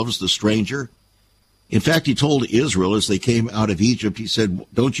the stranger. In fact, he told Israel as they came out of Egypt, he said,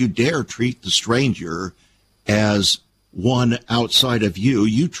 don't you dare treat the stranger as one outside of you.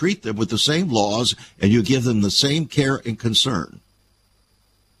 You treat them with the same laws and you give them the same care and concern.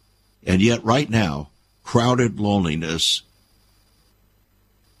 And yet right now, crowded loneliness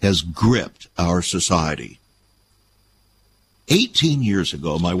has gripped our society. 18 years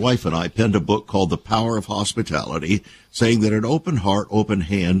ago, my wife and I penned a book called The Power of Hospitality, saying that an open heart, open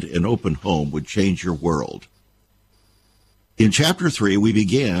hand, and open home would change your world. In Chapter 3, we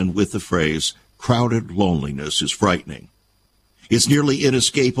began with the phrase, crowded loneliness is frightening. It's nearly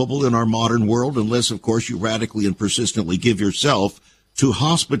inescapable in our modern world unless, of course, you radically and persistently give yourself to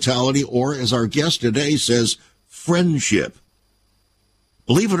hospitality or, as our guest today says, friendship.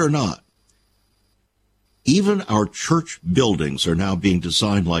 Believe it or not, even our church buildings are now being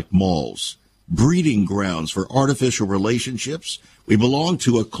designed like malls, breeding grounds for artificial relationships. We belong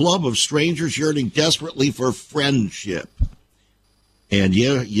to a club of strangers yearning desperately for friendship. And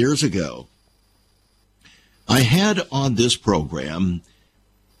years ago, I had on this program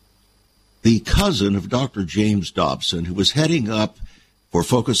the cousin of Dr. James Dobson, who was heading up for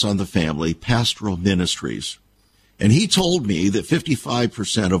Focus on the Family Pastoral Ministries. And he told me that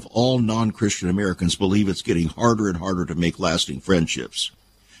 55% of all non-Christian Americans believe it's getting harder and harder to make lasting friendships.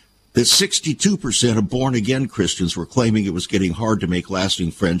 That 62% of born-again Christians were claiming it was getting hard to make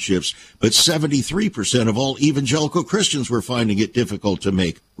lasting friendships, but 73% of all evangelical Christians were finding it difficult to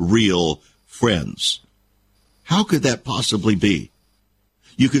make real friends. How could that possibly be?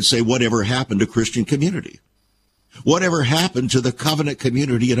 You could say, whatever happened to Christian community? Whatever happened to the covenant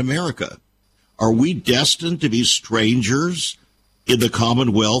community in America? Are we destined to be strangers in the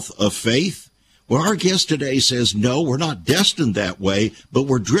commonwealth of faith? Well, our guest today says, no, we're not destined that way, but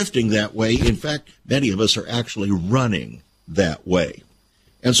we're drifting that way. In fact, many of us are actually running that way.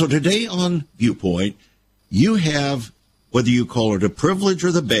 And so today on Viewpoint, you have, whether you call it a privilege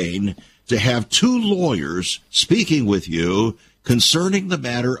or the bane, to have two lawyers speaking with you concerning the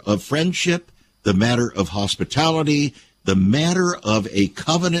matter of friendship, the matter of hospitality, the matter of a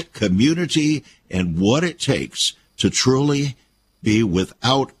covenant community, and what it takes to truly be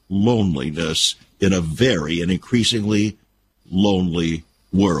without loneliness in a very and increasingly lonely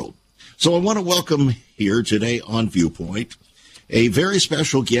world. So I want to welcome here today on Viewpoint a very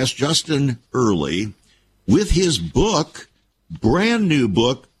special guest, Justin Early, with his book, brand new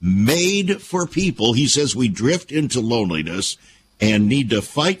book, Made for People. He says we drift into loneliness and need to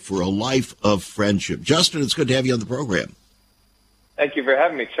fight for a life of friendship. Justin, it's good to have you on the program. Thank you for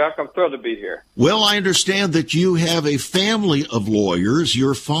having me, Chuck. I'm thrilled to be here. Well, I understand that you have a family of lawyers.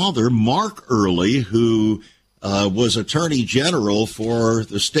 Your father, Mark Early, who was Attorney General for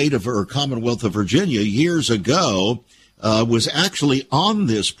the state of or Commonwealth of Virginia years ago, was actually on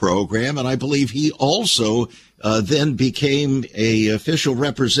this program, and I believe he also then became a official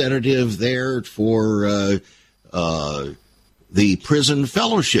representative there for the Prison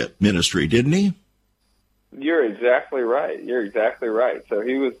Fellowship Ministry, didn't he? You're exactly right. You're exactly right. So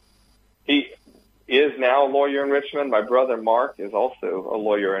he is now a lawyer in Richmond. My brother Mark is also a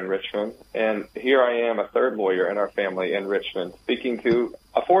lawyer in Richmond, and here I am, a third lawyer in our family in Richmond, speaking to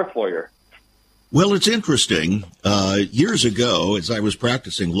a fourth lawyer. Well, it's interesting. Years ago, as I was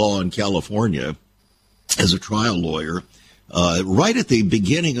practicing law in California as a trial lawyer, right at the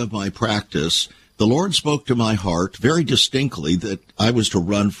beginning of my practice, the Lord spoke to my heart very distinctly that I was to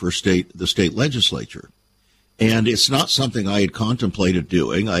run for the state legislature. And it's not something I had contemplated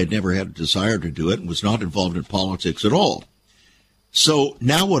doing. I had never had a desire to do it and was not involved in politics at all. So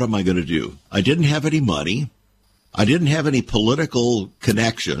now what am I going to do? I didn't have any money. I didn't have any political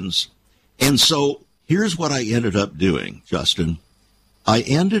connections. And so here's what I ended up doing, Justin. I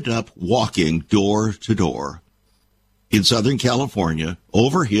ended up walking door to door in Southern California,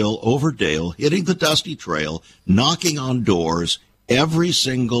 over hill, over dale, hitting the dusty trail, knocking on doors every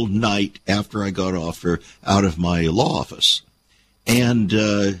single night after I got out of my law office. And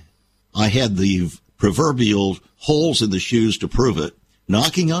I had the proverbial holes in the shoes to prove it,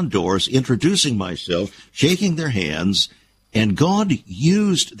 knocking on doors, introducing myself, shaking their hands. And God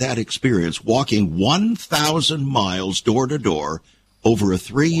used that experience, walking 1,000 miles door to door over a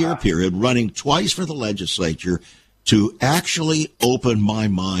 3-year period, running twice for the legislature, to actually open my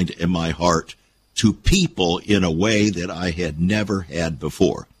mind and my heart to people in a way that I had never had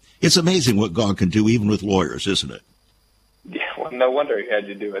before. It's amazing what God can do even with lawyers, isn't it? Yeah, well, no wonder he had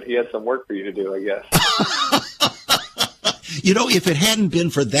you do it. He had some work for you to do, I guess. You know, if it hadn't been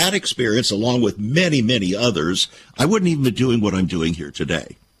for that experience, along with many, many others, I wouldn't even be doing what I'm doing here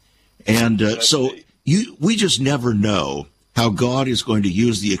today. And we just never know how God is going to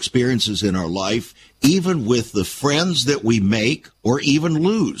use the experiences in our life, even with the friends that we make or even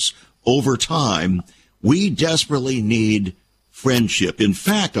lose over time. We desperately need friendship. In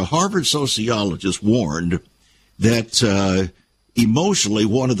fact, a Harvard sociologist warned that emotionally,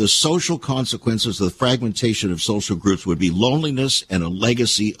 one of the social consequences of the fragmentation of social groups would be loneliness and a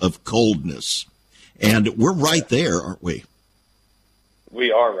legacy of coldness. And we're right there, aren't we?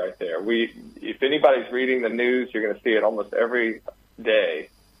 We are right there. If anybody's reading the news, you're going to see it almost every day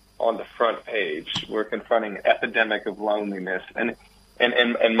on the front page. We're confronting an epidemic of loneliness. And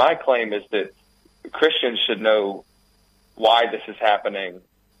my claim is that Christians should know why this is happening,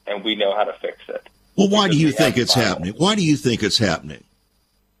 and we know how to fix it. Well, why do you think it's happening? Why do you think it's happening?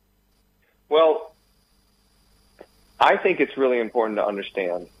 Well, I think it's really important to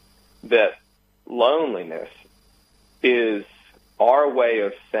understand that loneliness is our way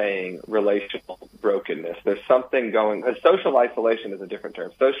of saying relational brokenness. There's something going, because social isolation is a different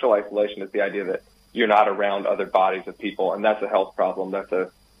term. Social isolation is the idea that you're not around other bodies of people, and that's a health problem. That's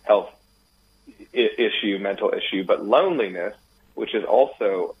a health issue, mental issue. But loneliness, which is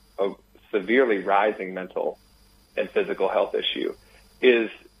also a severely rising mental and physical health issue,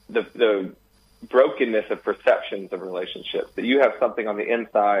 is the brokenness of perceptions of relationships, that you have something on the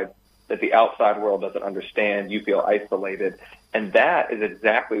inside that the outside world doesn't understand. You feel isolated. And that is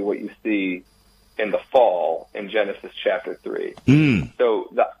exactly what you see in the fall in Genesis chapter 3. So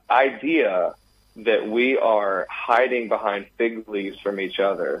the idea that we are hiding behind fig leaves from each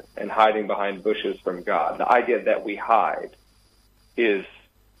other and hiding behind bushes from God, the idea that we hide, is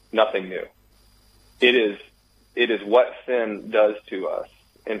nothing new. It is what sin does to us.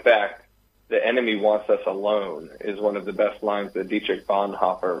 In fact, the enemy wants us alone is one of the best lines that Dietrich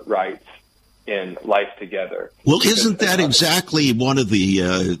Bonhoeffer writes in Life Together. Well, isn't that exactly one of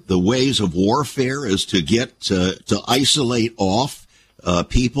the ways of warfare, is to get to isolate off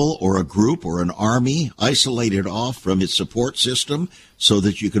people or a group or an army, isolate it off from its support system so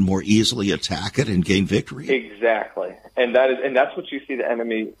that you can more easily attack it and gain victory? Exactly. And that's what you see the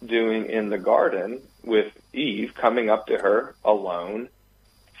enemy doing in the garden with Eve, coming up to her alone,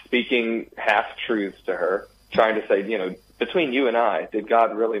 speaking half-truths to her, trying to say, between you and I, did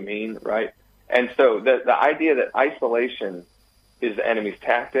God really mean, right? And so the idea that isolation is the enemy's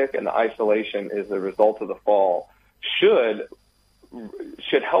tactic and the isolation is the result of the fall should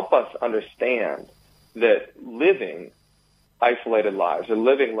help us understand that living isolated lives or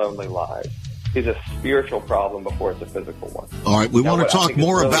living lonely lives is a spiritual problem before it's a physical one. All right, we want to talk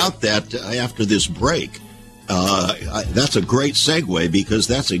more about that after this break. That's a great segue, because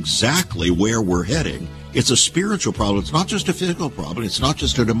that's exactly where we're heading. It's a spiritual problem. It's not just a physical problem. It's not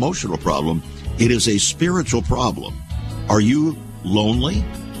just an emotional problem. It is a spiritual problem. Are you lonely?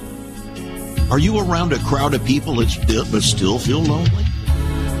 Are you around a crowd of people but still feel lonely?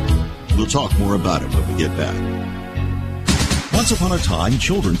 We'll talk more about it when we get back. Once upon a time,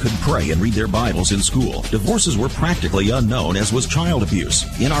 children could pray and read their Bibles in school. Divorces were practically unknown, as was child abuse.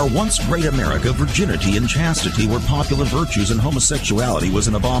 In our once great America, virginity and chastity were popular virtues and homosexuality was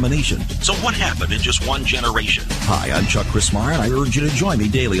an abomination. So what happened in just one generation? Hi, I'm Chuck Christmeyer, and I urge you to join me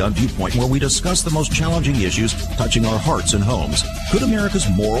daily on Viewpoint, where we discuss the most challenging issues touching our hearts and homes. Could America's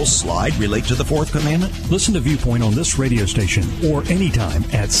moral slide relate to the Fourth Commandment? Listen to Viewpoint on this radio station or anytime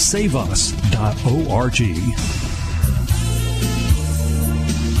at saveus.org.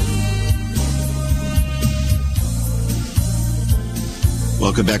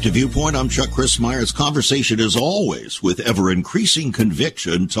 Welcome back to Viewpoint. I'm Chuck Christmeyer. It's conversation, as always, with ever-increasing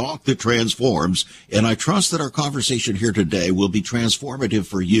conviction, talk that transforms. And I trust that our conversation here today will be transformative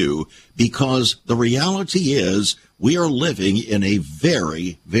for you, because the reality is we are living in a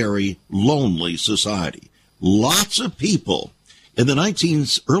very, very lonely society. Lots of people. In the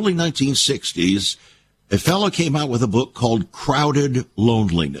early 1960s, a fellow came out with a book called Crowded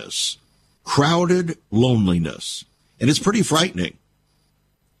Loneliness. Crowded Loneliness. And it's pretty frightening.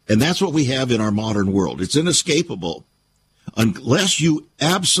 And that's what we have in our modern world. It's inescapable. Unless you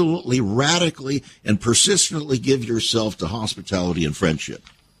absolutely, radically, and persistently give yourself to hospitality and friendship,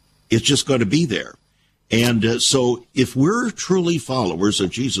 it's just going to be there. And so if we're truly followers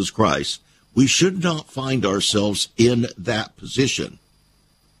of Jesus Christ, we should not find ourselves in that position,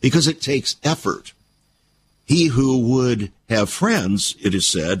 because it takes effort. He who would have friends, it is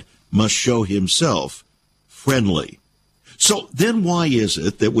said, must show himself friendly. So then why is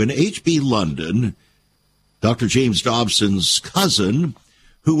it that when H.B. London, Dr. James Dobson's cousin,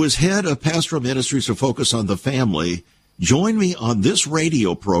 who was head of pastoral ministries to focus on the family, joined me on this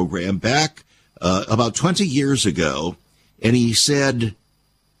radio program back about 20 years ago, and he said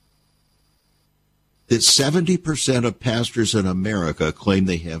that 70% of pastors in America claim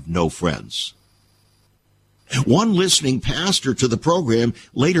they have no friends. One listening pastor to the program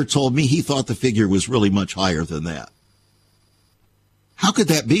later told me he thought the figure was really much higher than that. How could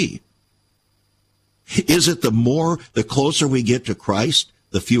that be? Is it the closer we get to Christ,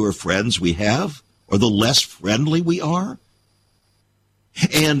 the fewer friends we have, or the less friendly we are?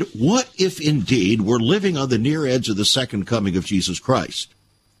 And what if indeed we're living on the near edge of the second coming of Jesus Christ?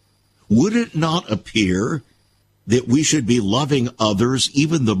 Would it not appear that we should be loving others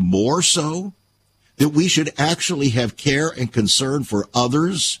even the more so? That we should actually have care and concern for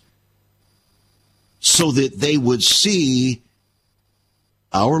others so that they would see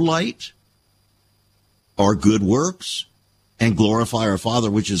our light, our good works, and glorify our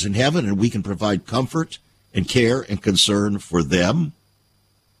Father which is in heaven, and we can provide comfort and care and concern for them?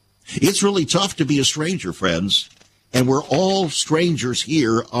 It's really tough to be a stranger, friends, and we're all strangers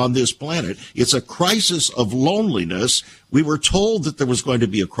here on this planet. It's a crisis of loneliness. We were told that there was going to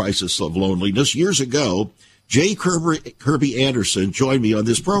be a crisis of loneliness years ago. J. Kirby Anderson joined me on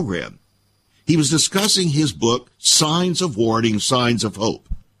this program. He was discussing his book, Signs of Warning, Signs of Hope.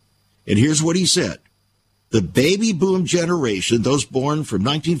 And here's what he said. The baby boom generation, those born from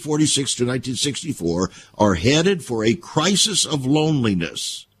 1946 to 1964, are headed for a crisis of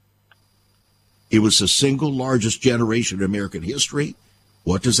loneliness. It was the single largest generation in American history.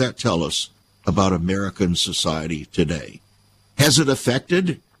 What does that tell us about American society today? Has it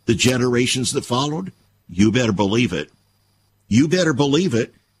affected the generations that followed? You better believe it. You better believe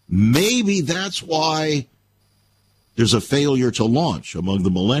it. Maybe that's why there's a failure to launch among the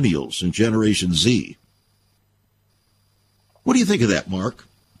millennials and Generation Z. What do you think of that, Mark?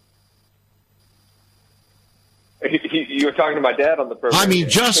 You were talking to my dad on the program. I mean,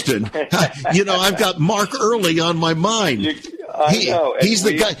 Justin, I've got Mark Early on my mind. I know. He's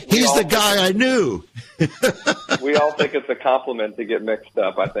the guy I knew. We all think it's a compliment to get mixed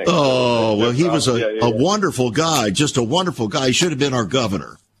up, I think. Oh, well, he was a wonderful guy, just a wonderful guy. He should have been our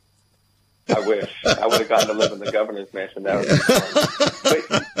governor. I wish. I would have gotten to live in the governor's mansion. That would be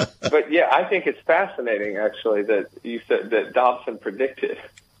fun. But yeah, I think it's fascinating, actually, that you said that Dobson predicted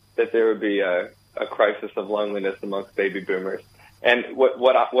that there would be a crisis of loneliness amongst baby boomers. And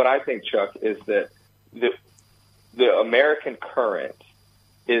what I think, Chuck, is that the American current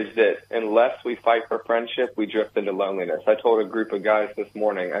is that unless we fight for friendship, we drift into loneliness. I told a group of guys this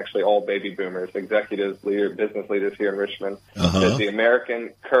morning, actually all baby boomers, executives, business leaders here in Richmond, that the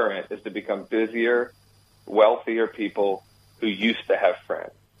American current is to become busier, wealthier people who used to have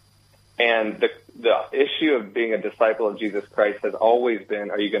friends. And the issue of being a disciple of Jesus Christ has always been,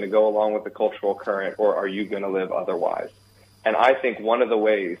 are you going to go along with the cultural current, or are you going to live otherwise? And I think one of the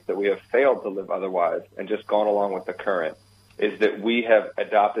ways that we have failed to live otherwise and just gone along with the current is that we have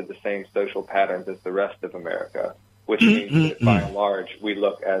adopted the same social patterns as the rest of America, which means that by and large we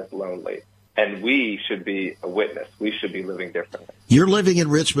look as lonely. And we should be a witness. We should be living differently. You're living in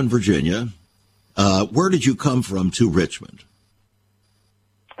Richmond, Virginia. Where did you come from to Richmond?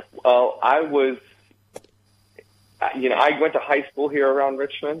 Well, I went to high school here around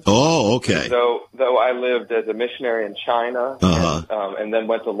Richmond. Oh, okay. So, though I lived as a missionary in China, and then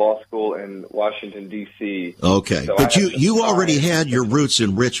went to law school in Washington, D.C. Okay, so but you already had your roots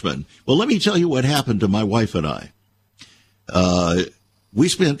in Richmond. Well, let me tell you what happened to my wife and I. We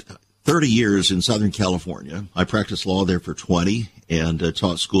spent 30 years in Southern California. I practiced law there for 20 and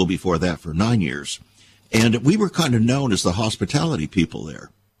taught school before that for 9 years. And we were kind of known as the hospitality people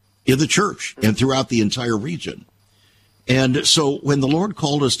there in the church and throughout the entire region. And so when the Lord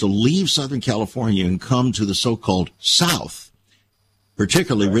called us to leave Southern California and come to the so-called South,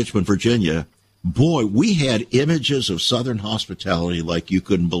 particularly Richmond, Virginia, boy, we had images of Southern hospitality like you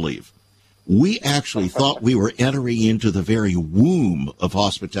couldn't believe. We actually thought we were entering into the very womb of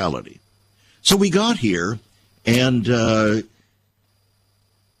hospitality. So we got here, and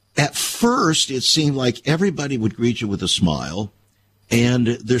at first it seemed like everybody would greet you with a smile, and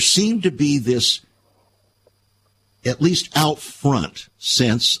there seemed to be this, at least out front,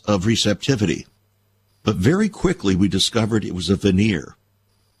 sense of receptivity. But very quickly we discovered it was a veneer,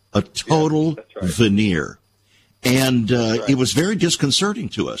 a total veneer. And it was very disconcerting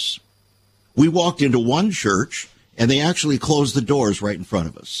to us. We walked into one church, and they actually closed the doors right in front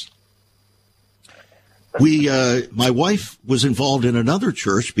of us. My wife was involved in another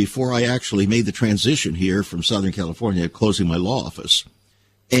church before I actually made the transition here from Southern California, closing my law office.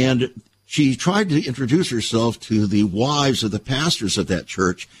 And she tried to introduce herself to the wives of the pastors of that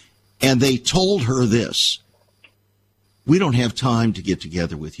church, and they told her this: we don't have time to get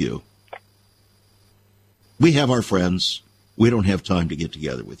together with you. We have our friends. We don't have time to get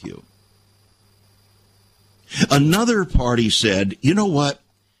together with you. Another party said, you know what,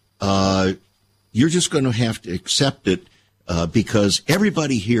 you're just going to have to accept it because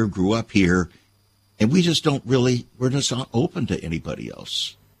everybody here grew up here, and we just we're just not open to anybody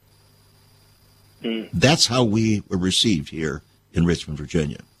else. That's how we were received here in Richmond,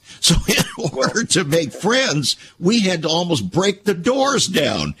 Virginia. So in order to make friends, we had to almost break the doors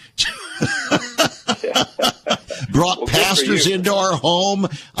down. Brought pastors into our home.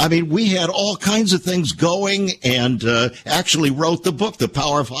 I mean, we had all kinds of things going, and actually wrote the book, The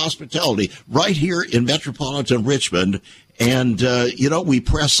Power of Hospitality, right here in metropolitan Richmond. And, we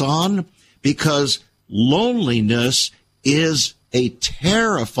press on because loneliness is a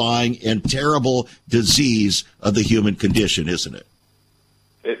terrifying and terrible disease of the human condition, isn't it?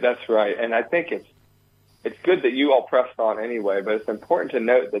 That's right. And I think it's good that you all pressed on anyway, but it's important to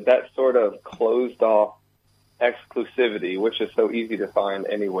note that sort of closed off exclusivity, which is so easy to find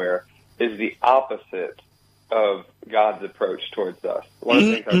anywhere, is the opposite of God's approach towards us. One of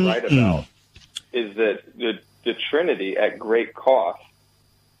the things I write about is that the Trinity, at great cost,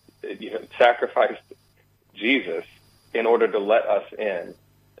 sacrificed Jesus in order to let us in,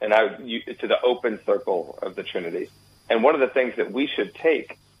 and to the open circle of the Trinity. And one of the things that we should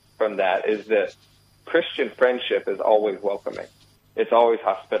take from that is that Christian friendship is always welcoming. It's always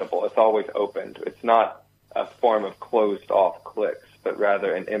hospitable. It's always open. It's not a form of closed-off cliques, but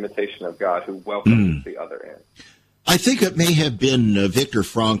rather an imitation of God who welcomes the other in. I think it may have been Viktor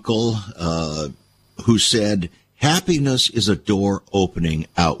Frankl who said, happiness is a door opening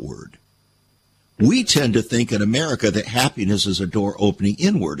outward. We tend to think in America that happiness is a door opening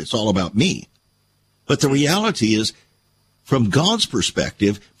inward. It's all about me. But the reality is, from God's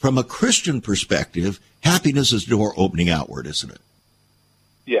perspective, from a Christian perspective, happiness is a door opening outward, isn't it?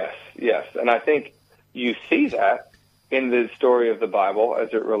 Yes. And I think you see that in the story of the Bible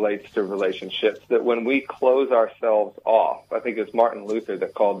as it relates to relationships, that when we close ourselves off, I think it's Martin Luther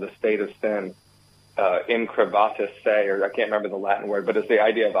that called the state of sin incurvatus se, or I can't remember the Latin word, but it's the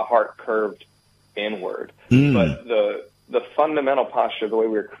idea of a heart curved inward. But the fundamental posture of the way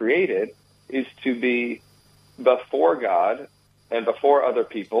we're created is to be before God and before other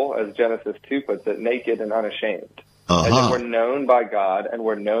people, as Genesis 2 puts it, naked and unashamed. And then we're known by God and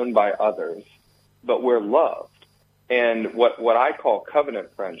we're known by others, but we're loved. And what I call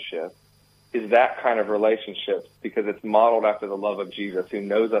covenant friendship is that kind of relationship, because it's modeled after the love of Jesus, who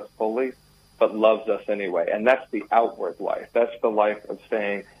knows us fully but loves us anyway. And that's the outward life. That's the life of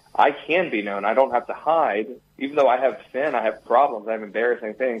saying, I can be known. I don't have to hide. Even though I have sin, I have problems, I have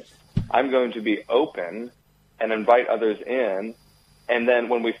embarrassing things, I'm going to be open and invite others in. And then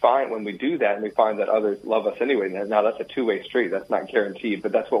when we do that and we find that others love us anyway, now that's a two-way street. That's not guaranteed,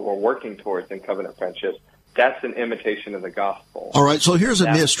 but that's what we're working towards in covenant friendships. That's an imitation of the gospel. All right, so here's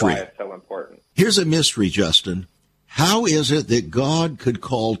a mystery. That's why it's so important. Here's a mystery, Justin. How is it that God could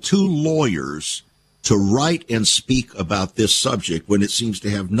call two lawyers to write and speak about this subject when it seems to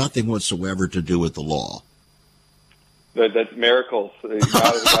have nothing whatsoever to do with the law? That's miracles. God is a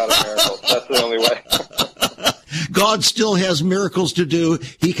God of miracles. That's the only way. God still has miracles to do.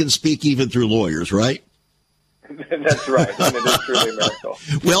 He can speak even through lawyers, right? That's right. And it is truly a miracle.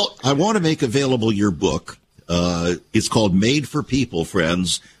 Well, I want to make available your book. It's called Made for People,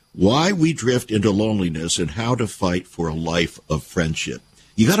 friends. Why We Drift into Loneliness and How to Fight for a Life of Friendship.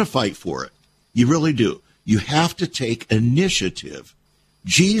 You got to fight for it. You really do. You have to take initiative.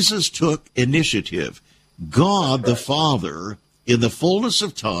 Jesus took initiative. God the Father, in the fullness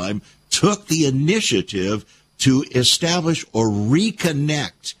of time, took the initiative to establish or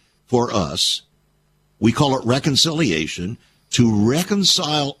reconnect for us. We call it reconciliation, to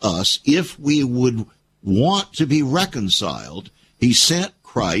reconcile us if we would want to be reconciled. He sent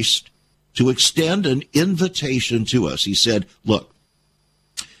Christ to extend an invitation to us. He said, look,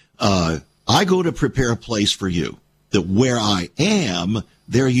 I go to prepare a place for you, that where I am,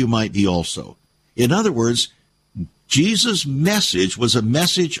 there you might be also. In other words, Jesus' message was a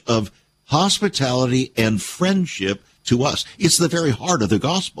message of hospitality and friendship to us. It's the very heart of the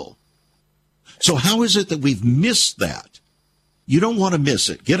gospel. So how is it that we've missed that? You don't want to miss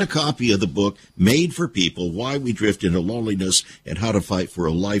it. Get a copy of the book, Made for People, Why We Drift into Loneliness and How to Fight for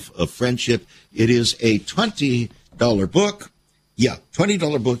a Life of Friendship. It is a $20 book. Yeah,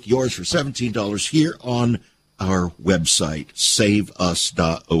 $20 book, yours for $17 here on our website,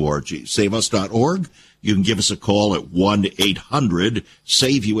 saveus.org. Saveus.org. You can give us a call at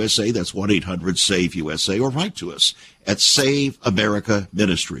 1-800-SAVE-USA. That's 1-800-SAVE-USA. Or write to us at Save America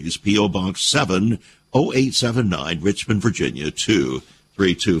Ministries, P.O. Box 70879, Richmond, Virginia,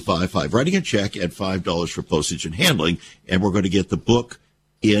 23255. Writing a check at $5 for postage and handling, and we're going to get the book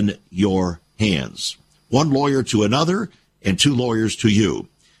in your hands. one lawyer to another and two lawyers to you.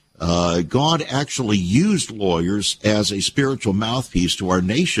 God actually used lawyers as a spiritual mouthpiece to our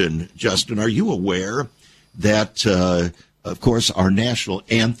nation. Justin, are you aware that, of course, our national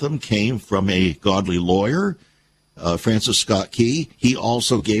anthem came from a godly lawyer, Francis Scott Key? He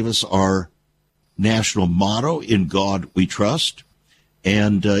also gave us our national motto, "In God We Trust."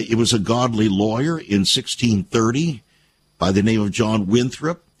 And it was a godly lawyer in 1630 by the name of John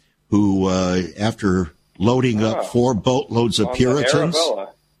Winthrop, who, after loading up 4 boatloads of Puritans,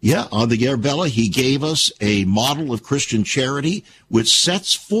 on the Arabella, he gave us a model of Christian charity, which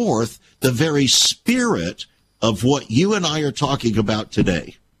sets forth the very spirit of what you and I are talking about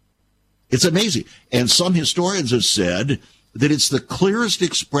today. It's amazing. And some historians have said that it's the clearest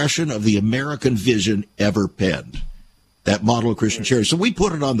expression of the American vision ever penned, that model of Christian charity. So we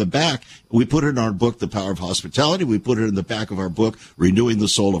put it on the back. We put it in our book, The Power of Hospitality. We put it in the back of our book, Renewing the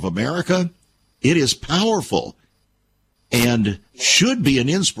Soul of America. It is powerful and should be an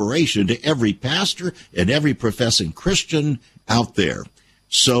inspiration to every pastor and every professing Christian out there.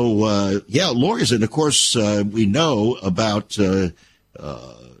 So, lawyers. And, of course, we know about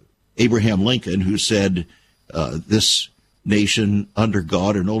Abraham Lincoln, who said, this nation under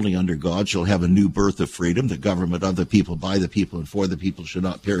God and only under God shall have a new birth of freedom, the government of the people, by the people, and for the people should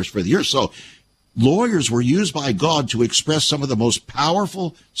not perish for the earth. So lawyers were used by God to express some of the most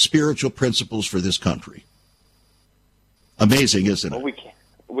powerful spiritual principles for this country. Amazing, isn't it? Well,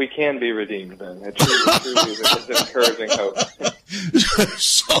 we can be redeemed then. It truly is an encouraging hope.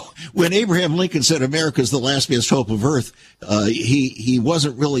 So when Abraham Lincoln said America is the last best hope of earth, he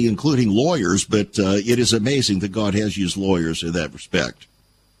wasn't really including lawyers, but it is amazing that God has used lawyers in that respect.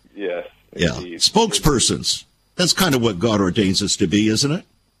 Yes. Yeah. Indeed. Spokespersons. That's kind of what God ordains us to be, isn't it?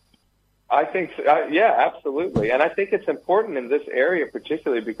 I think so. Yeah, absolutely. And I think it's important in this area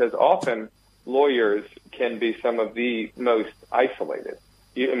particularly because often lawyers can be some of the most isolated.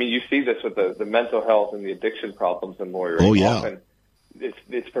 You see this with the mental health and the addiction problems in lawyering. Oh, yeah. Often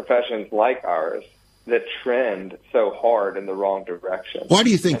it's professions like ours that trend so hard in the wrong direction. Why do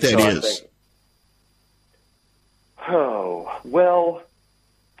you think that is? I'll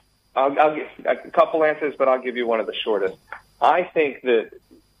give a couple answers, but I'll give you one of the shortest. I think that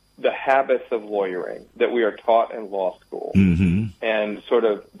the habits of lawyering that we are taught in law school and sort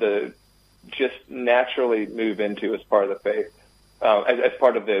of just naturally move into as part of the faith, as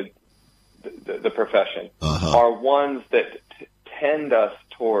part of the profession, are ones that tend us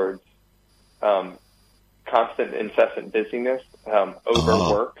towards constant, incessant busyness,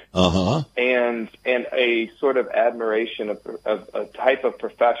 overwork, and a sort of admiration of a type of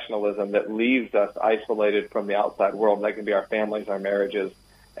professionalism that leaves us isolated from the outside world. That can be our families, our marriages,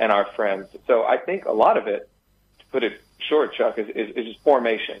 and our friends. So I think a lot of it, to put it short, Chuck, is just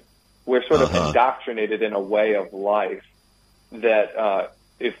formation. We're sort of indoctrinated in a way of life that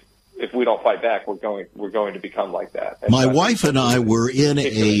if we don't fight back, we're going to become like that. And my wife and I were in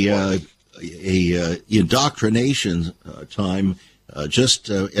a indoctrination time just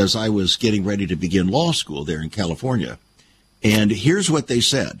as I was getting ready to begin law school there in California. And here's what they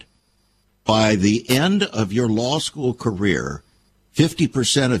said. By the end of your law school career,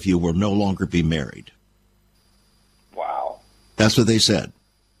 50% of you will no longer be married. Wow. That's what they said.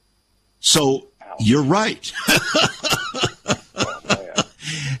 So you're right.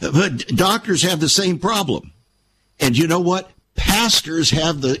 But doctors have the same problem. And you know what? Pastors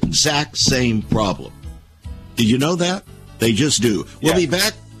have the exact same problem. Do you know that? They just do. We'll be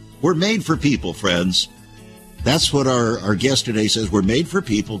back. We're made for people, friends. That's what our guest today says. We're made for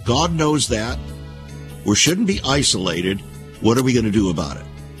people. God knows that. We shouldn't be isolated. What are we going to do about it?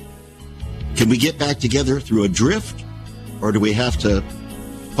 Can we get back together through a drift? Or do we have to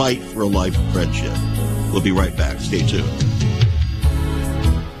fight for a life of friendship? We'll be right back. Stay tuned.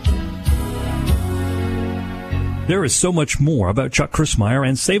 There is so much more about Chuck Crismier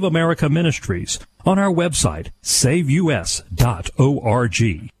and Save America Ministries on our website, saveus.org.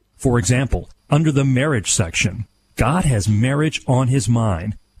 For example, under the marriage section, God has marriage on his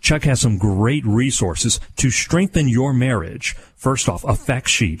mind. Chuck has some great resources to strengthen your marriage. First off, a fact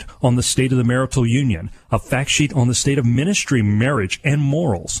sheet on the state of the marital union, a fact sheet on the state of ministry, marriage, and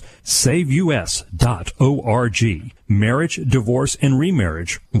morals. SaveUS.org. Marriage, divorce, and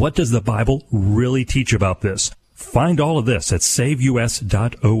remarriage. What does the Bible really teach about this? Find all of this at SaveUS.org.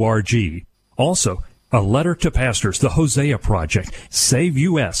 Also, a letter to pastors, the Hosea Project,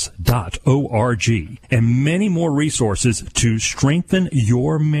 SaveUS.org, and many more resources to strengthen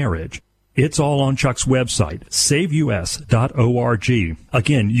your marriage. It's all on Chuck's website, SaveUS.org.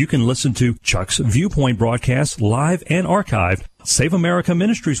 Again, you can listen to Chuck's Viewpoint broadcast live and archived Save America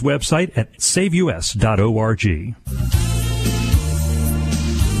Ministries website at saveus.org.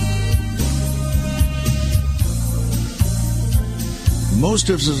 Most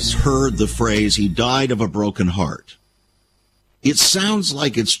of us heard the phrase, he died of a broken heart. It sounds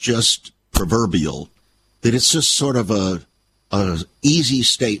like it's just proverbial, that it's just sort of a easy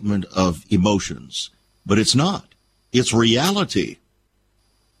statement of emotions, but it's not. It's reality.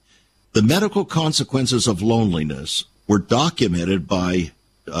 The medical consequences of loneliness were documented by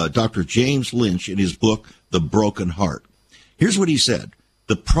Dr. James Lynch in his book, The Broken Heart. Here's what he said.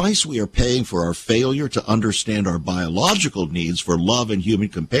 The price we are paying for our failure to understand our biological needs for love and human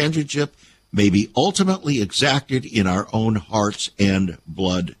companionship may be ultimately exacted in our own hearts and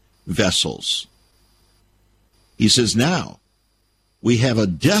blood vessels. He says, now, we have a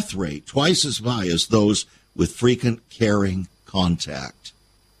death rate twice as high as those with frequent caring contact.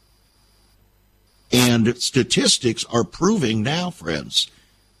 And statistics are proving now, friends,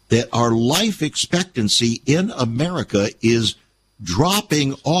 that our life expectancy in America is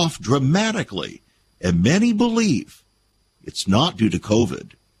dropping off dramatically. And many believe it's not due to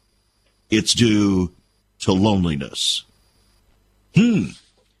COVID. It's due to loneliness.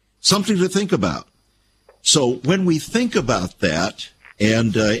 Something to think about. So when we think about that,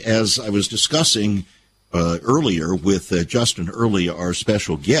 and as I was discussing earlier with Justin Early, our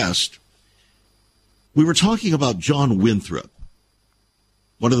special guest, we were talking about John Winthrop,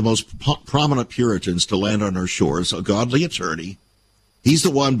 one of the most prominent Puritans to land on our shores, a godly attorney. He's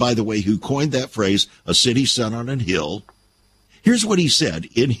the one, by the way, who coined that phrase, a city set on a hill. Here's what he said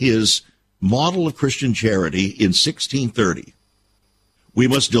in his model of Christian charity in 1630. We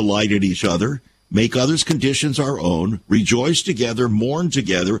must delight in each other, make others' conditions our own, rejoice together, mourn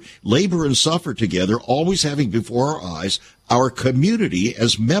together, labor and suffer together, always having before our eyes our community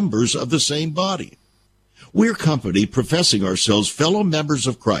as members of the same body. We're company professing ourselves fellow members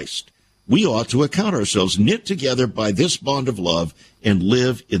of Christ. We ought to account ourselves knit together by this bond of love and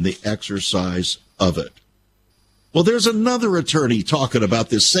live in the exercise of it. Well, there's another attorney talking about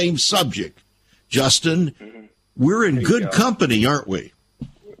this same subject. Justin, we're in good company, aren't we?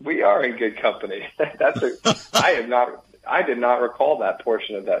 We are in good company. I did not recall that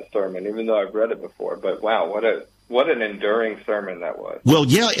portion of that sermon, even though I've read it before. But wow, what an enduring sermon that was. Well,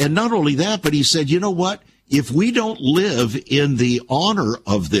 yeah, and not only that, but he said, you know what? If we don't live in the honor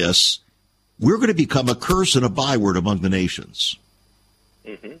of this, we're going to become a curse and a byword among the nations.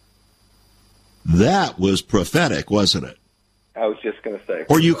 Mm-hmm. That was prophetic, wasn't it? I was just going to say.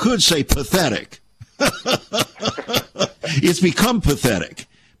 Or you could say pathetic. It's become pathetic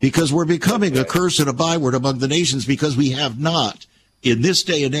because we're becoming a curse and a byword among the nations because we have not, in this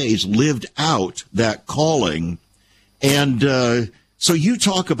day and age, lived out that calling. And so you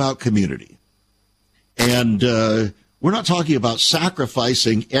talk about community. And we're not talking about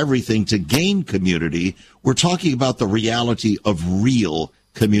sacrificing everything to gain community. We're talking about the reality of real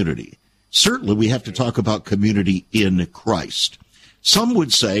community. Certainly, we have to talk about community in Christ. Some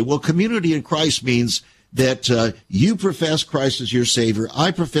would say, well, community in Christ means that you profess Christ as your Savior,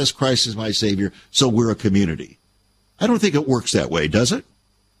 I profess Christ as my Savior, so we're a community. I don't think it works that way, does it?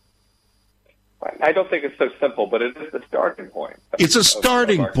 I don't think it's so simple, but it is the starting point. It's a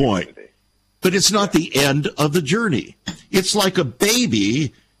starting point. But it's not the end of the journey. It's like a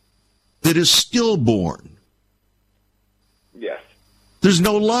baby that is stillborn. Yes. There's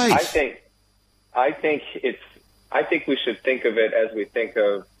no life. I think we should think of it as we think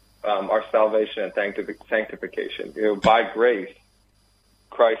of our salvation and sanctification. You know, by grace,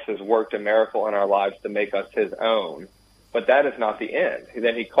 Christ has worked a miracle in our lives to make us his own. But that is not the end.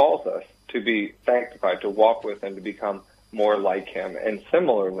 Then he calls us to be sanctified, to walk with him, to become more like him. And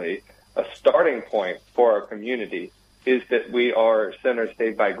similarly, a starting point for our community is that we are sinners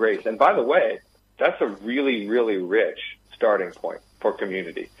saved by grace. And by the way, that's a really, really rich starting point for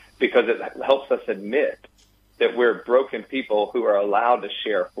community because it helps us admit that we're broken people who are allowed to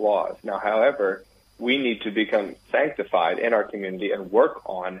share flaws. Now, however, we need to become sanctified in our community and work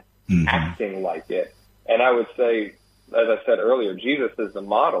on acting like it. And I would say, as I said earlier, Jesus is the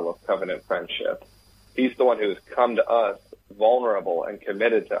model of covenant friendship. He's the one who has come to us vulnerable and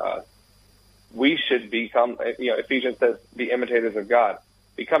committed to us. We should become, Ephesians says, be imitators of God.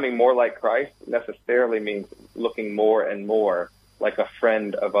 Becoming more like Christ necessarily means looking more and more like a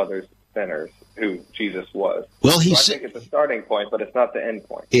friend of others sinners, who Jesus was. Well, I think it's a starting point, but it's not the end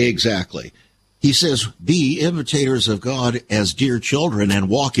point. Exactly. He says, be imitators of God as dear children and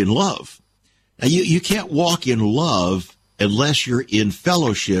walk in love. Now, you can't walk in love unless you're in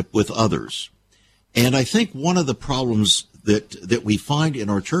fellowship with others. And I think one of the problems that we find in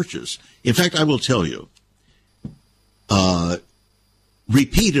our churches, in fact, I will tell you,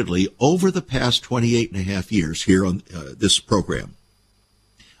 repeatedly over the past 28 and a half years here on this program,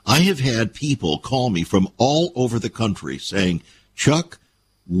 I have had people call me from all over the country saying, Chuck,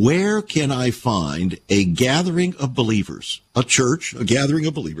 where can I find a gathering of believers, a church, a gathering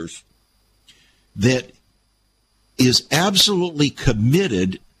of believers that is absolutely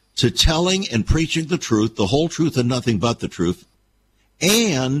committed to telling and preaching the truth, the whole truth and nothing but the truth,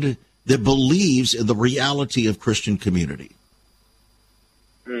 and that believes in the reality of Christian community?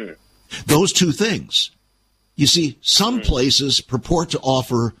 Those two things. You see, some places purport to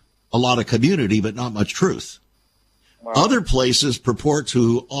offer a lot of community, but not much truth. Wow. Other places purport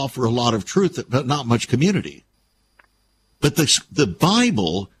to offer a lot of truth, but not much community. But the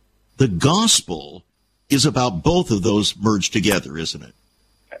Bible, the gospel, is about both of those merged together, isn't it?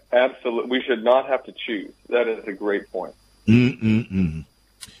 Absolutely. We should not have to choose. That is a great point. And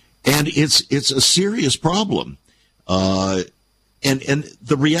it's a serious problem. And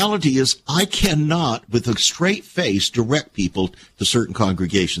the reality is I cannot, with a straight face, direct people to certain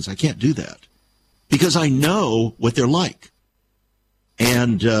congregations. I can't do that because I know what they're like.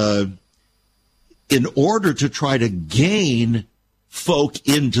 And in order to try to gain folk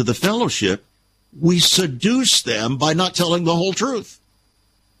into the fellowship, we seduce them by not telling the whole truth.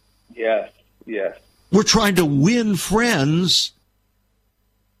 Yes, yes. We're trying to win friends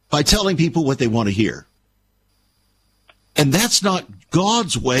by telling people what they want to hear. And that's not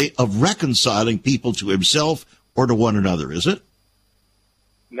God's way of reconciling people to himself or to one another, is it?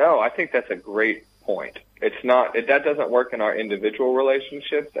 No, I think that's a great point. It's not, that doesn't work in our individual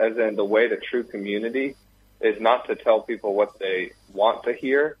relationships, as in the way to true community is not to tell people what they want to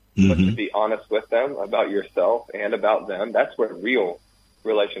hear, but to be honest with them about yourself and about them. That's where real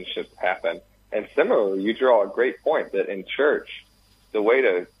relationships happen. And similarly, you draw a great point that in church, the way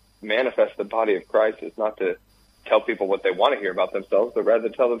to manifest the body of Christ is not to tell people what they want to hear about themselves, but rather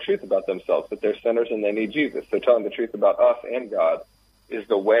tell the truth about themselves, that they're sinners and they need Jesus. So telling the truth about us and God is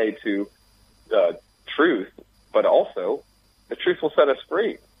the way to truth, but also the truth will set us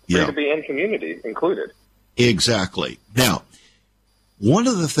free to be in community included. Exactly. Now, one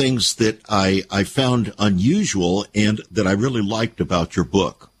of the things that I found unusual and that I really liked about your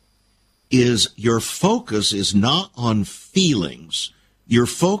book is your focus is not on feelings. Your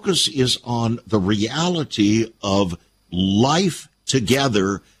focus is on the reality of life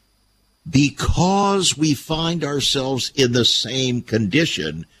together because we find ourselves in the same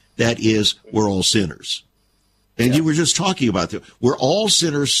condition, that is, we're all sinners. And you were just talking about that. We're all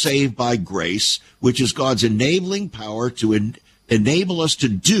sinners saved by grace, which is God's enabling power to enable us to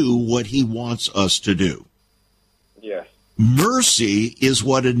do what he wants us to do. Yes. Mercy is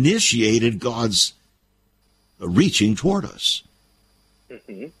what initiated God's reaching toward us.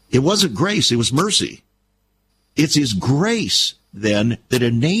 It wasn't grace, it was mercy. It's his grace, then, that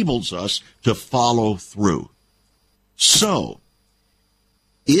enables us to follow through. So,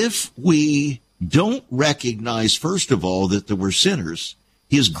 if we don't recognize, first of all, that we're sinners,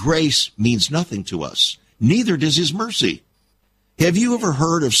 his grace means nothing to us. Neither does his mercy. Have you ever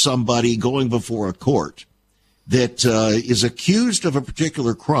heard of somebody going before a court that is accused of a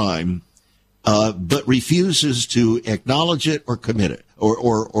particular crime, but refuses to acknowledge it or commit it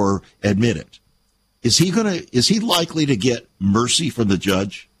or admit it? Is he likely to get mercy from the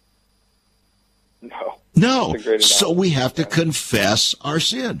judge? No. So we have to confess our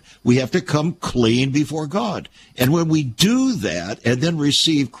sin. We have to come clean before God. And when we do that and then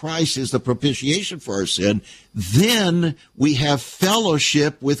receive Christ as the propitiation for our sin, then we have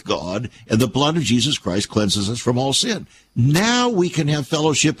fellowship with God, and the blood of Jesus Christ cleanses us from all sin. Now we can have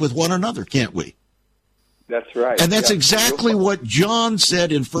fellowship with one another, can't we? That's right. And that's exactly what John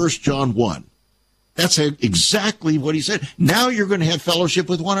said in 1 John 1. That's exactly what he said. Now you're going to have fellowship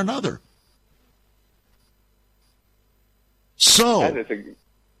with one another. So,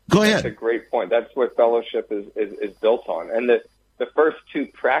 go ahead. That's a great point. That's what fellowship is built on. And the first two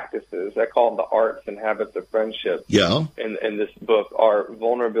practices, I call them the arts and habits of friendship in this book, are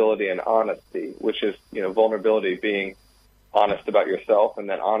vulnerability and honesty, which is, vulnerability being honest about yourself, and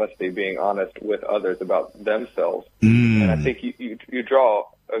then honesty being honest with others about themselves. And I think you draw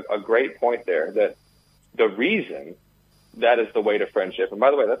a great point there, that the reason that is the way to friendship. And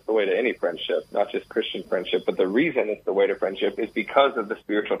by the way, that's the way to any friendship, not just Christian friendship. But the reason it's the way to friendship is because of the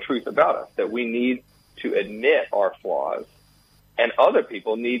spiritual truth about us, that we need to admit our flaws, and other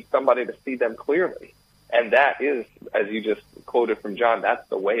people need somebody to see them clearly. And that is, as you just quoted from John, that's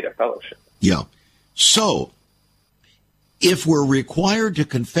the way to fellowship. Yeah. So, if we're required to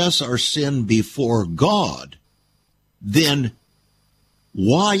confess our sin before God, then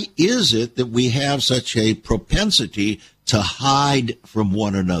why is it that we have such a propensity to hide from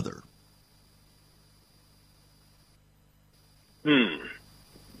one another?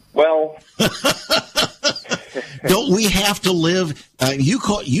 Well, don't we have to live?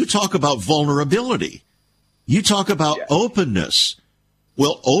 You talk about vulnerability. You talk about openness.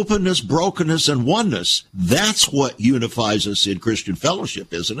 Well, openness, brokenness, and oneness, that's what unifies us in Christian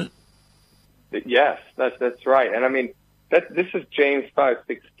fellowship, isn't it? Yes, that's right. And I mean, this is James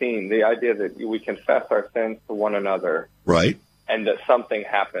 5:16, the idea that we confess our sins to one another. Right. And that something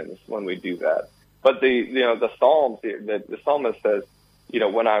happens when we do that. But the Psalms, the psalmist says,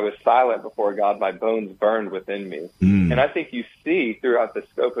 when I was silent before God, my bones burned within me. And I think you see throughout the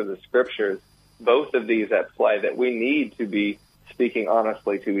scope of the scriptures, both of these at play, that we need to be speaking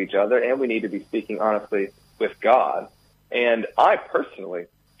honestly to each other, and we need to be speaking honestly with God. And I personally,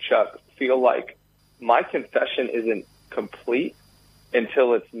 Chuck, feel like my confession isn't complete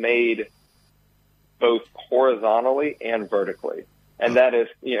until it's made both horizontally and vertically. And that is,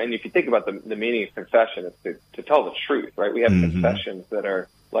 and if you think about the meaning of confession, it's to tell the truth, right? We have confessions that are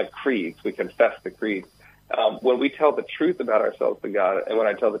like creeds. We confess the creed. When we tell the truth about ourselves to God, and when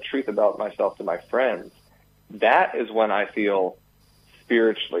I tell the truth about myself to my friends, that is when I feel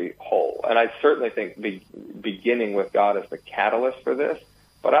spiritually whole. And I certainly think beginning with God is the catalyst for this.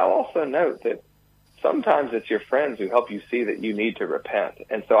 But I'll also note that sometimes it's your friends who help you see that you need to repent.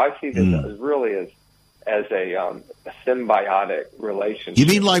 And so I see this as really as a symbiotic relationship. You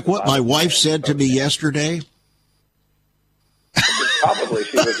mean like what my wife said to me yesterday? Probably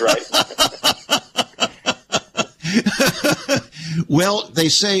she was right. Well, they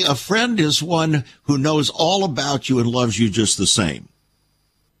say a friend is one who knows all about you and loves you just the same.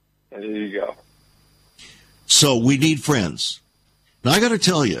 And there you go. So we need friends. Now, I got to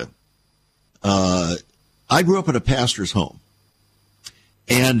tell you, I grew up in a pastor's home.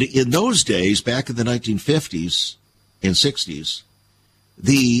 And in those days, back in the 1950s and 60s,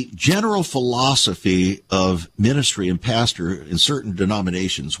 the general philosophy of ministry and pastor in certain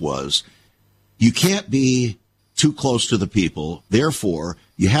denominations was you can't be too close to the people. Therefore,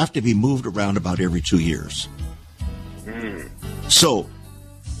 you have to be moved around about every 2 years. So,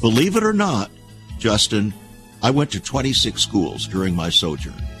 believe it or not, Justin, I went to 26 schools during my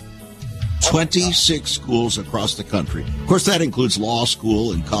sojourn. 26 schools across the country. Of course, that includes law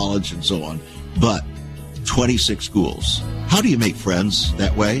school and college and so on, but 26 schools. How do you make friends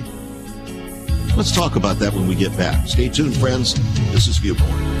that way? Let's talk about that when we get back. Stay tuned, friends. This is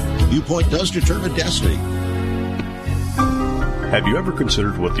Viewpoint. Viewpoint does determine destiny. Have you ever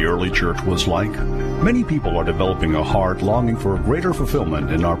considered what the early church was like? Many people are developing a heart longing for a greater fulfillment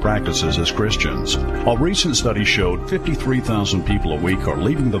in our practices as Christians. A recent study showed 53,000 people a week are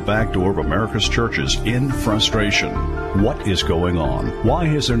leaving the back door of America's churches in frustration. What is going on? Why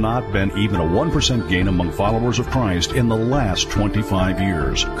has there not been even a 1% gain among followers of Christ in the last 25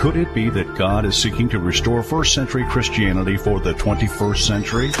 years? Could it be that God is seeking to restore first century Christianity for the 21st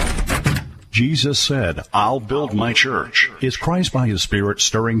century? Jesus said, I'll build my church. Is Christ by His Spirit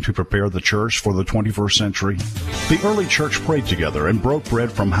stirring to prepare the church for the 21st century? The early church prayed together and broke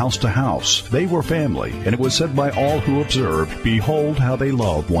bread from house to house. They were family, and it was said by all who observed, behold how they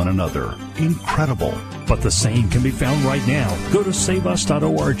love one another. Incredible. But the same can be found right now. Go to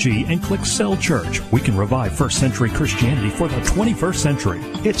saveus.org and click Cell Church. We can revive first century Christianity for the 21st century.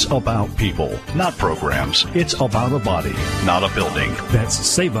 It's about people, not programs. It's about a body, not a building. That's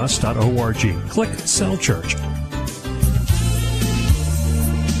saveus.org. Click Cell Church.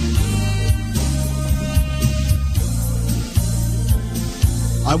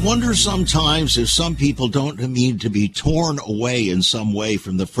 I wonder sometimes if some people don't need to be torn away in some way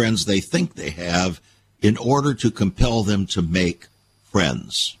from the friends they think they have in order to compel them to make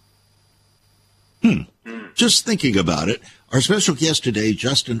friends. Just thinking about it, our special guest today,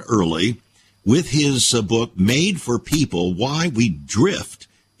 Justin Earley, with his book, Made for People, Why We Drift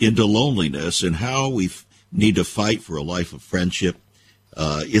into Loneliness and How We Need to Fight for a Life of Friendship.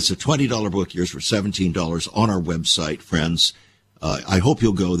 It's a $20 book, yours for $17 on our website, friends. I hope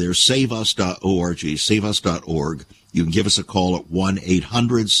you'll go there, saveus.org, saveus.org. You can give us a call at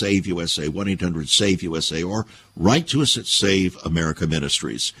 1-800-SAVE-USA, 1-800-SAVE-USA, or write to us at Save America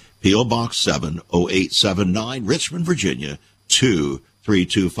Ministries, P.O. Box 70879, Richmond, Virginia,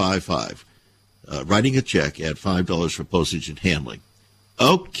 23255. Writing a check at $5 for postage and handling.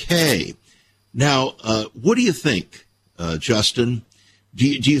 Okay. Now, what do you think, Justin? Do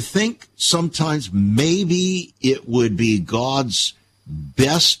you think sometimes maybe it would be God's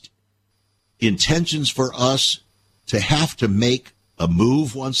best intentions for us to have to make a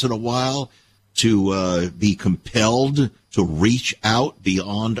move once in a while, to be compelled to reach out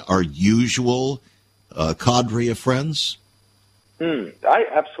beyond our usual cadre of friends? I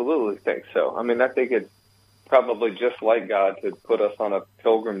absolutely think so. I mean, I think it's probably just like God to put us on a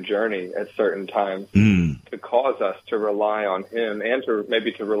pilgrim journey at certain times to cause us to rely on Him and to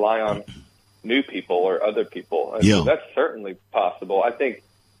maybe to rely on new people or other people. And so that's certainly possible. I think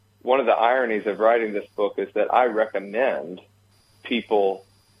one of the ironies of writing this book is that I recommend people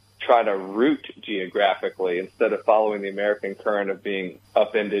try to root geographically instead of following the American current of being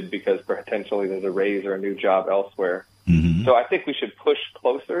upended because potentially there's a raise or a new job elsewhere. So I think we should push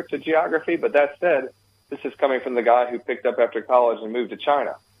closer to geography. But that said, this is coming from the guy who picked up after college and moved to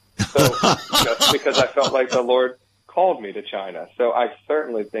China. So because I felt like the Lord called me to China. So I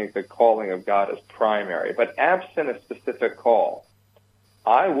certainly think the calling of God is primary. But absent a specific call,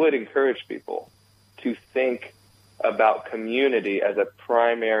 I would encourage people to think about community as a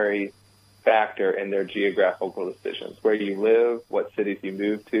primary factor in their geographical decisions. Where you live, what cities you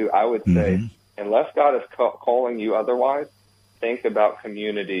move to. I would say, unless God is calling you otherwise, think about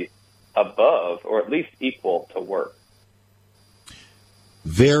community above or at least equal to work.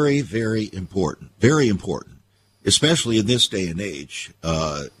 Very, very important. Very important, especially in this day and age.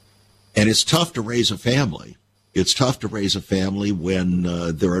 And it's tough to raise a family. It's tough to raise a family when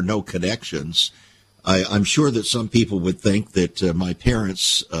there are no connections. I'm sure that some people would think that my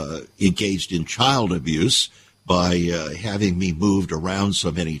parents engaged in child abuse by having me moved around so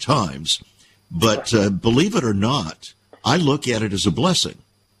many times. But believe it or not, I look at it as a blessing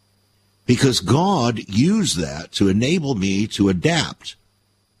because God used that to enable me to adapt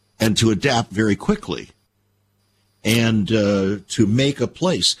and to adapt very quickly and to make a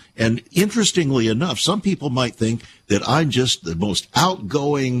place. And interestingly enough, some people might think that I'm just the most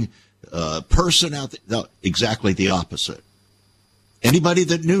outgoing person out there. No, exactly the opposite. Anybody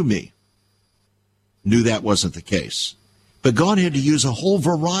that knew me knew that wasn't the case. But God had to use a whole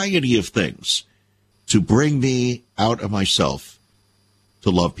variety of things to bring me out of myself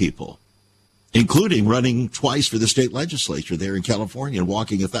to love people, including running twice for the state legislature there in California and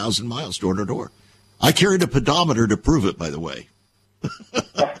walking 1,000 miles door to door. I carried a pedometer to prove it, by the way.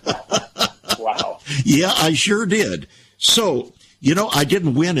 Wow. Yeah, I sure did. So, I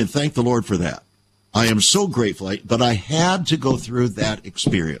didn't win, and thank the Lord for that. I am so grateful, but I had to go through that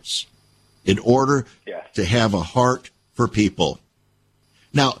experience in order to have a heart for people.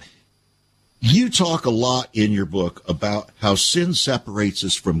 Now, you talk a lot in your book about how sin separates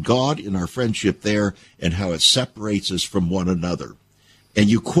us from God in our friendship there and how it separates us from one another. And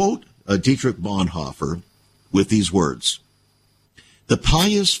you quote Dietrich Bonhoeffer with these words: "The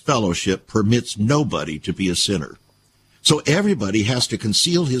pious fellowship permits nobody to be a sinner. So everybody has to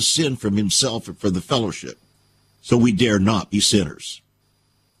conceal his sin from himself and from the fellowship. So we dare not be sinners.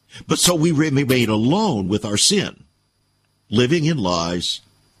 But so we remain alone with our sin, living in lies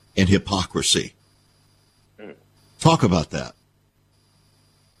and hypocrisy." Talk about that.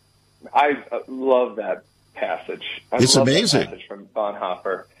 I love that passage. It's amazing. That passage from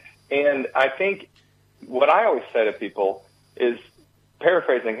Bonhoeffer. And I think what I always say to people is,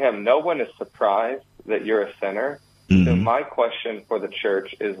 paraphrasing him, no one is surprised that you're a sinner. So my question for the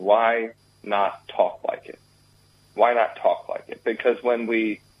church is, why not talk like it? Why not talk like it? Because when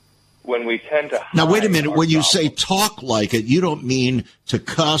we tend to now wait a minute. When you say talk like it, you don't mean to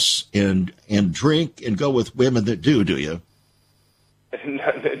cuss and drink and go with women that do you?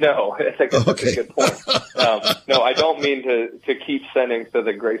 No, I think that's a good point. No, I don't mean to keep sinning so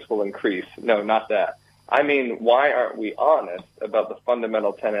that grace will increase. No, not that. I mean, why aren't we honest about the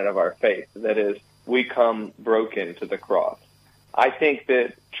fundamental tenet of our faith? That is, we come broken to the cross. I think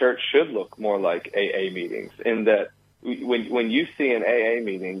that church should look more like AA meetings in that when you see an AA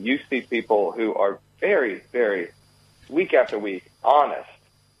meeting, you see people who are very, very, week after week, honest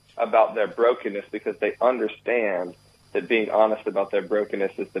about their brokenness because they understand that being honest about their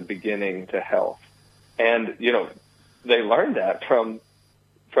brokenness is the beginning to health. And, they learned that from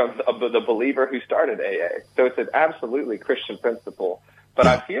the believer who started AA. So it's an absolutely Christian principle. But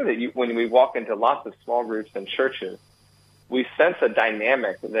I fear that when we walk into lots of small groups and churches, we sense a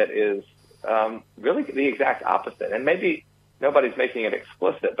dynamic that is really the exact opposite. And maybe nobody's making it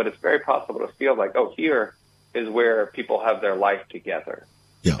explicit, but it's very possible to feel like, here is where people have their life together.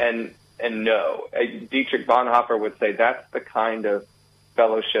 Yeah. And no, Dietrich Bonhoeffer would say that's the kind of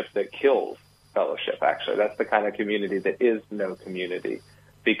fellowship that kills fellowship, actually. That's the kind of community that is no community.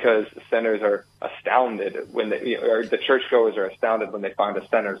 Because sinners are astounded or the churchgoers are astounded when they find the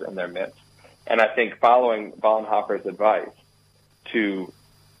sinners in their midst. And I think following Bonhoeffer's advice to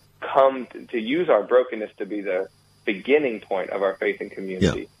use our brokenness to be the beginning point of our faith and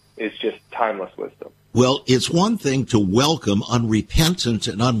community is just timeless wisdom. Well, it's one thing to welcome unrepentant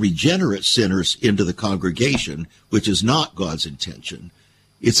and unregenerate sinners into the congregation, which is not God's intention.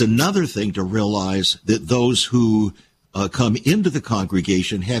 It's another thing to realize that those who come into the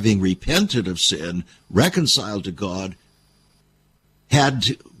congregation having repented of sin, reconciled to God,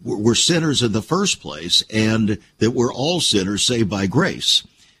 were sinners in the first place, and that we're all sinners saved by grace.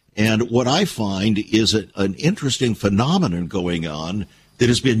 And what I find is an interesting phenomenon going on that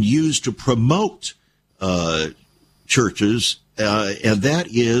has been used to promote churches, and that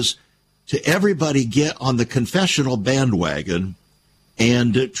is to everybody get on the confessional bandwagon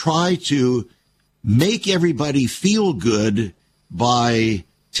and try to make everybody feel good by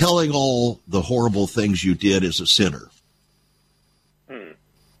telling all the horrible things you did as a sinner.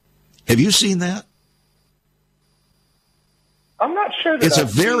 Have you seen that? I'm not sure that it's a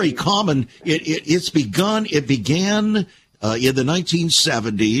very common. It began in the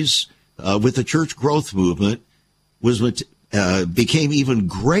 1970s with the church growth movement. Became even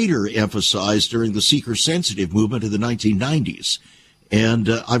greater emphasized during the seeker-sensitive movement in the 1990s. And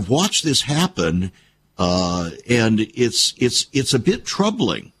I've watched this happen, and it's a bit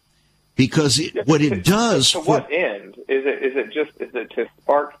troubling because what it does. To what end? Is it to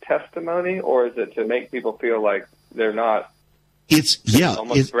spark testimony, or is it to make people feel like they're not?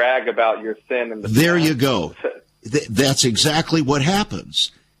 Almost brag about your sin and there you go. That's exactly what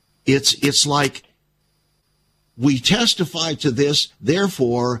happens. It's like we testify to this,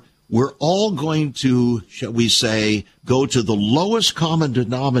 therefore we're all going to, shall we say, go to the lowest common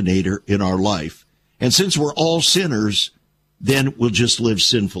denominator in our life. And since we're all sinners, then we'll just live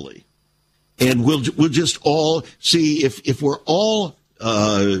sinfully. And we'll just all see if we're all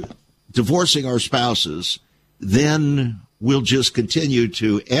divorcing our spouses, then we'll just continue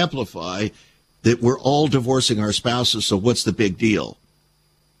to amplify that we're all divorcing our spouses, so what's the big deal?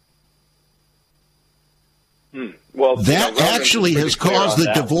 Well, that actually has caused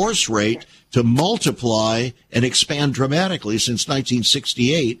the divorce rate to multiply and expand dramatically since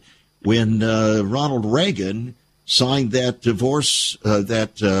 1968, when Ronald Reagan signed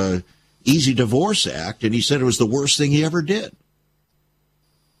that Easy Divorce Act, and he said it was the worst thing he ever did.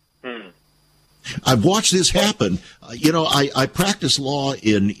 I've watched this happen. I practice law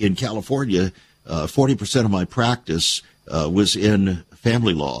in California. 40% of my practice was in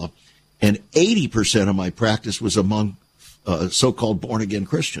family law, and 80% of my practice was among so-called born-again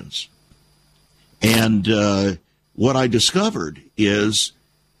Christians. And what I discovered is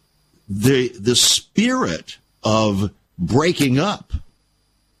the spirit of breaking up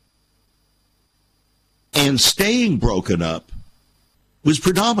and staying broken up was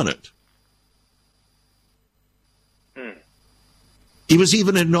predominant. He was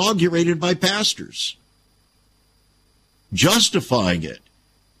even inaugurated by pastors, justifying it,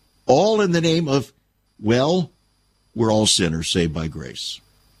 all in the name of, well, we're all sinners saved by grace.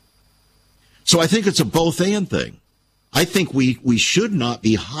 So I think it's a both-and thing. I think we should not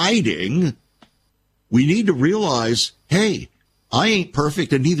be hiding. We need to realize, hey, I ain't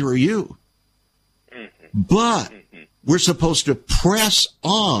perfect and neither are you. But we're supposed to press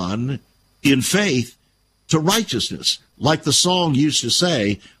on in faith to righteousness. Like the song used to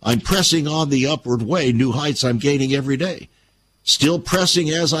say, I'm pressing on the upward way, new heights I'm gaining every day. Still pressing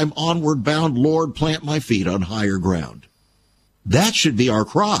as I'm onward bound, Lord, plant my feet on higher ground. That should be our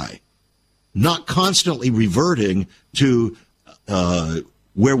cry, not constantly reverting to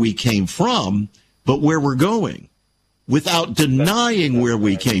where we came from, but where we're going, without denying where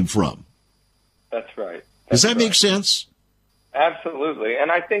we came from. That's right. Does that make sense? Absolutely. And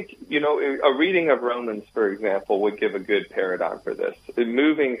I think, a reading of Romans, for example, would give a good paradigm for this.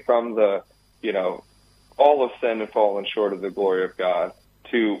 Moving from the, all of sin and fallen short of the glory of God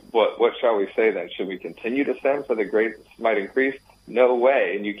to what shall we say then? Should we continue to sin so that grace might increase? No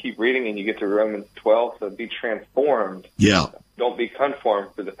way. And you keep reading and you get to Romans 12, so be transformed. Yeah. Don't be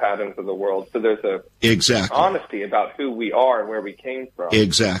conformed to the patterns of the world. So there's a honesty about who we are and where we came from.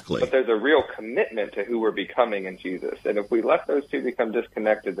 Exactly. But there's a real commitment to who we're becoming in Jesus. And if we let those two become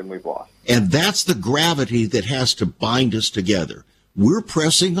disconnected, then we've lost. And that's the gravity that has to bind us together. We're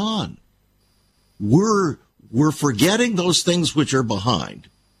pressing on. We're forgetting those things which are behind.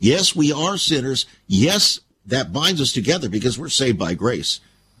 Yes, we are sinners. Yes, that binds us together because we're saved by grace,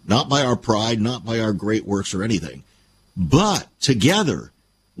 not by our pride, not by our great works or anything. But together,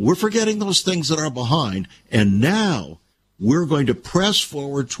 we're forgetting those things that are behind, and now we're going to press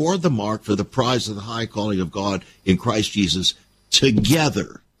forward toward the mark for the prize of the high calling of God in Christ Jesus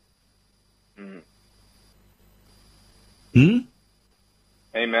together.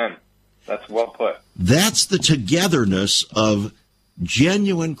 Amen. That's well put. That's the togetherness of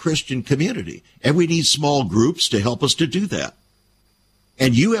genuine Christian community. And we need small groups to help us to do that.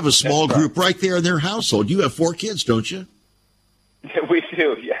 And you have a small group right there in their household. You have 4 kids, don't you? We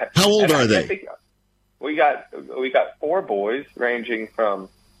do, yeah. How old are they? We got 4 boys ranging from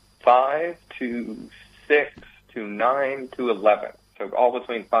 5 to 6 to 9 to 11. So all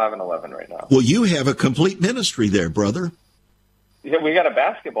between 5 and 11 right now. Well, you have a complete ministry there, brother. Yeah, we got a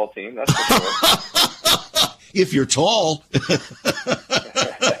basketball team, that's for sure. If you're tall.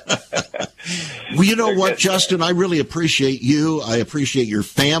 Well, you know what, Justin? I really appreciate you. I appreciate your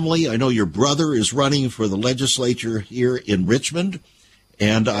family. I know your brother is running for the legislature here in Richmond,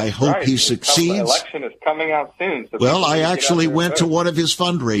 and I hope he succeeds. The election is coming out soon. So well, I actually went to one of his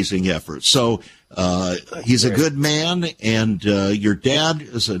fundraising efforts. So he's a good man, and your dad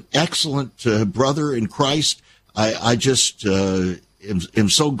is an excellent brother in Christ. I just am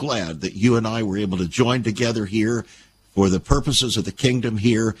so glad that you and I were able to join together here for the purposes of the kingdom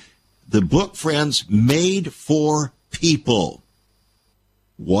here. The book, friends, Made for People.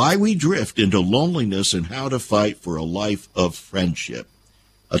 Why We Drift into Loneliness and How to Fight for a Life of Friendship.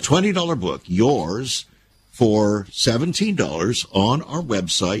 A $20 book, yours for $17 on our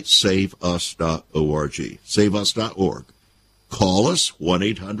website, saveus.org. Saveus.org. Call us,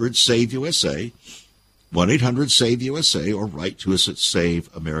 1-800-SAVE-USA, 1-800-SAVE-USA, or write to us at Save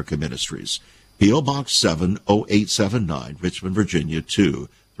America Ministries. P.O. Box 70879, Richmond, Virginia,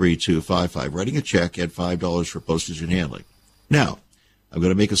 23255. Writing a check at $5 for postage and handling. Now, I'm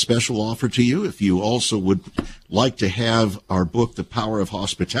going to make a special offer to you. If you also would like to have our book, The Power of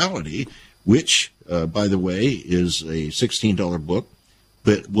Hospitality, which, by the way, is a $16 book,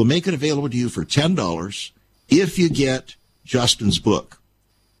 but we'll make it available to you for $10 if you get Justin's book.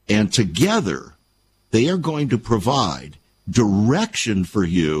 And together, they are going to provide direction for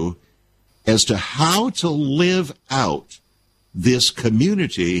you as to how to live out this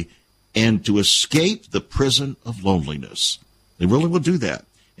community and to escape the prison of loneliness. They really will do that.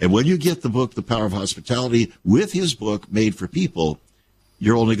 And when you get the book, The Power of Hospitality, with his book, Made for People,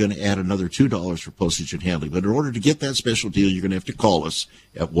 you're only going to add another $2 for postage and handling. But in order to get that special deal, you're going to have to call us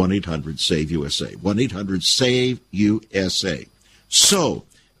at 1-800-SAVE-USA. 1-800-SAVE-USA. So,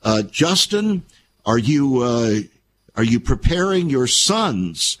 Justin, are you preparing your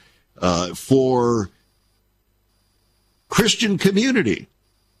sons for Christian community?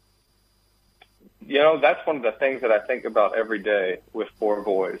 You know, that's one of the things that I think about every day with 4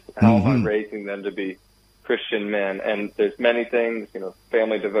 boys. How am I raising them to be Christian men? And there's many things, you know,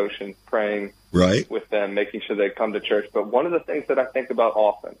 family devotion, praying with them, making sure they come to church. But one of the things that I think about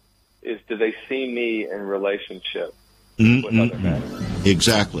often is, do they see me in relationship with other men?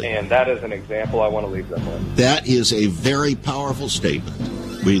 Exactly. And that is an example I want to leave them with. That is a very powerful statement.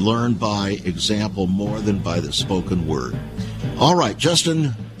 We learn by example more than by the spoken word. All right,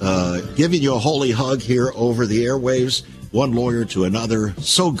 Justin, giving you a holy hug here over the airwaves, one lawyer to another.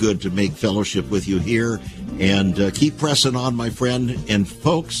 So good to make fellowship with you here. And keep pressing on, my friend. And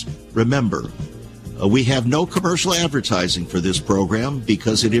folks, remember, we have no commercial advertising for this program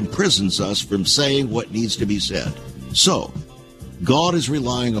because it imprisons us from saying what needs to be said. So, God is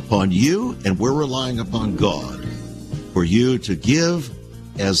relying upon you, and we're relying upon God for you to give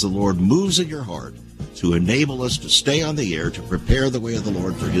as the Lord moves in your heart to enable us to stay on the air, to prepare the way of the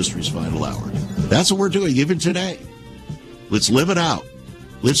Lord for history's final hour. That's what we're doing even today. Let's live it out.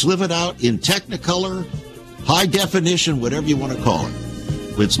 Let's live it out in Technicolor, high definition, whatever you want to call it.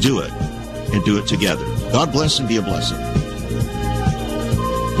 Let's do it, and do it together. God bless and be a blessing.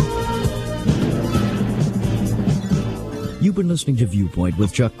 You've been listening to Viewpoint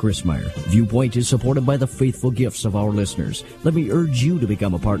with Chuck Christmeyer. Viewpoint is supported by the faithful gifts of our listeners. Let me urge you to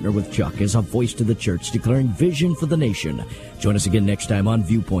become a partner with Chuck as a voice to the church declaring vision for the nation. Join us again next time on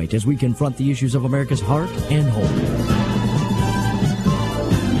Viewpoint as we confront the issues of America's heart and home.